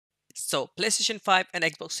So PlayStation 5 and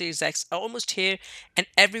Xbox Series X are almost here, and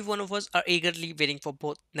every one of us are eagerly waiting for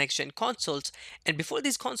both next-gen consoles. And before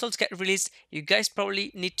these consoles get released, you guys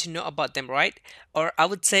probably need to know about them, right? Or I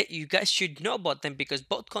would say you guys should know about them because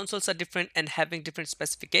both consoles are different and having different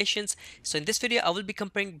specifications. So in this video, I will be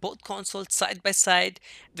comparing both consoles side by side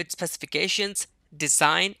with specifications,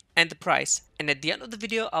 design, and the price. And at the end of the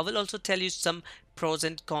video, I will also tell you some pros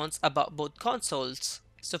and cons about both consoles.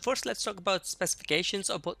 So first, let's talk about specifications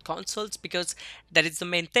of both consoles because that is the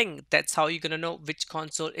main thing. That's how you're gonna know which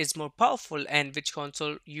console is more powerful and which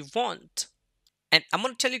console you want. And I'm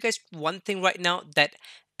gonna tell you guys one thing right now, that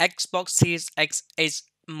Xbox Series X is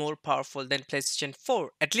more powerful than PlayStation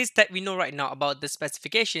 4. At least that we know right now about the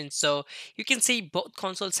specifications. So you can see both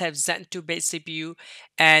consoles have Zen 2 based CPU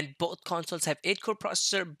and both consoles have 8-core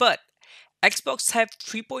processor, but Xbox have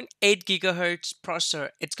 3.8 gigahertz processor.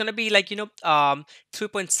 It's gonna be like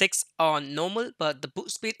 3.6 on normal, but the boot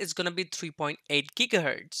speed is gonna be 3.8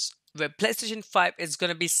 gigahertz. Where PlayStation 5 is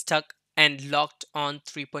gonna be stuck and locked on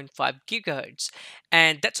 3.5 gigahertz.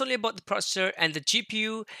 And that's only about the processor and the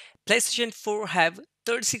GPU. PlayStation 4 have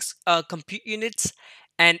 36 compute units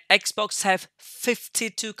and Xbox have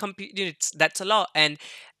 52 compute units. That's a lot. And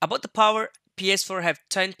about the power, PS4 have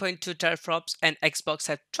 10.2 teraflops and Xbox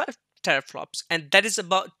have 12 teraflops, and that is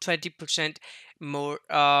about 20% more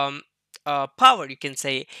power, you can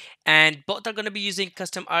say. And both are going to be using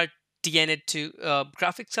custom RDNA2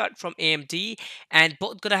 graphics card from AMD, and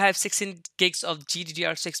both gonna have 16 gigs of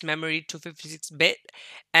GDDR6 memory, 256-bit.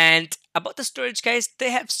 And about the storage, guys, they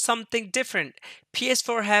have something different.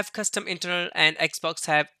 PS4 have custom internal, and Xbox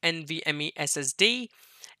have NVMe SSD,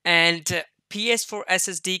 and PS4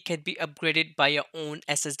 SSD can be upgraded by your own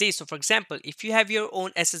SSD. So for example, if you have your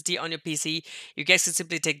own SSD on your PC, you guys can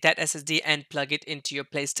simply take that SSD and plug it into your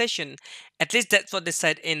PlayStation. At least that's what they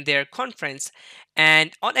said in their conference.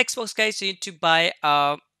 And on Xbox, guys, you need to buy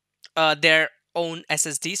their own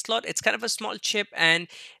SSD slot. It's kind of a small chip and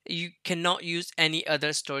you cannot use any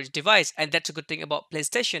other storage device. And that's a good thing about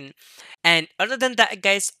PlayStation. And other than that,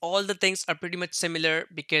 guys, all the things are pretty much similar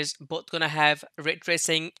because both gonna have ray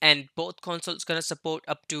tracing and both consoles gonna support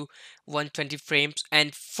up to 120 frames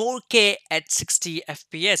and 4K at 60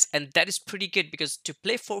 FPS. And that is pretty good because to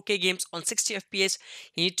play 4K games on 60 FPS,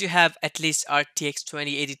 you need to have at least RTX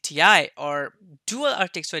 2080 Ti or dual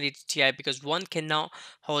RTX 2080 Ti because one cannot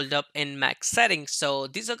hold up in max settings. So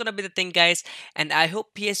these are gonna be the thing, guys, and I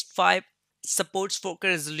hope PS5 supports 4K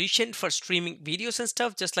resolution for streaming videos and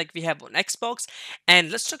stuff just like we have on Xbox.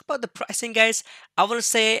 And let's talk about the pricing, guys. I want to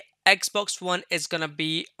say Xbox One is gonna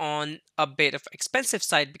be on a bit of expensive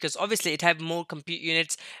side because obviously it have more compute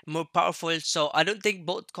units, more powerful. So I don't think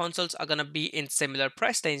both consoles are gonna be in similar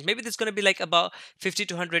price range. Maybe there's gonna be like about $50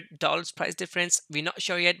 to $100 price difference. We're not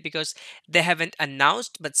sure yet because they haven't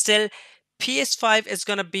announced, but still PS5 is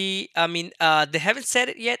gonna be, they haven't said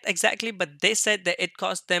it yet exactly, but they said that it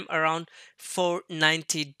cost them around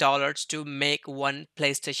 $490 to make one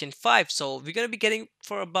PlayStation 5. So we're gonna be getting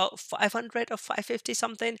for about 500 or 550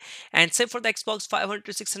 something. And same for the Xbox, 500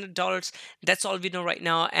 to $600. That's all we know right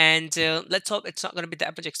now. And let's hope it's not gonna be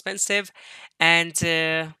that much expensive.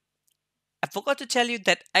 And I forgot to tell you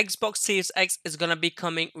that Xbox Series X is gonna be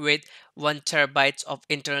coming with 1 terabytes of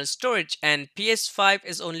internal storage, and PS5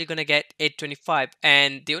 is only gonna get 825.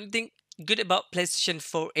 And the only thing good about PlayStation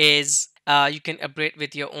 4 is you can upgrade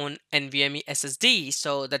with your own NVMe SSD,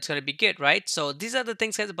 so that's gonna be good, right? So these are the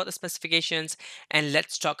things, guys, about the specifications, and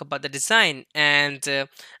let's talk about the design. And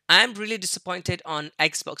I'm really disappointed on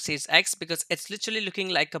Xbox Series X because it's literally looking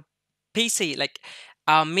like a PC, like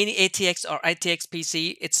a mini ATX or ITX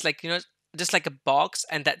PC. It's like, just like a box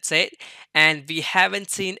and that's it. And we haven't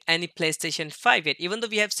seen any PlayStation 5 yet. Even though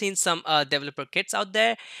we have seen some developer kits out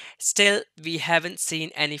there, still we haven't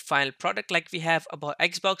seen any final product like we have about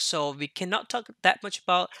Xbox. So we cannot talk that much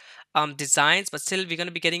about designs, but still we're going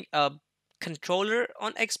to be getting a controller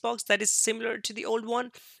on Xbox that is similar to the old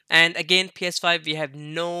one. And again, PS5, we have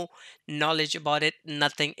no knowledge about it.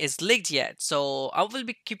 Nothing is leaked yet. So I will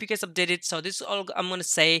be keep you guys updated. So this is all I'm gonna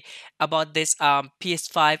say about this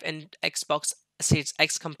PS5 and Xbox Series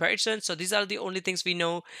X comparison. So these are the only things we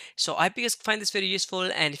know. So I hope you guys find this very useful.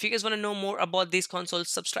 And if you guys want to know more about these consoles,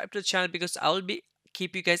 subscribe to the channel because I will be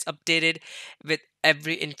keep you guys updated with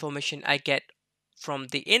every information I get from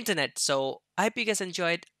the internet. So I hope you guys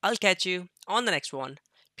enjoyed. I'll catch you on the next one.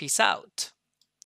 Peace out.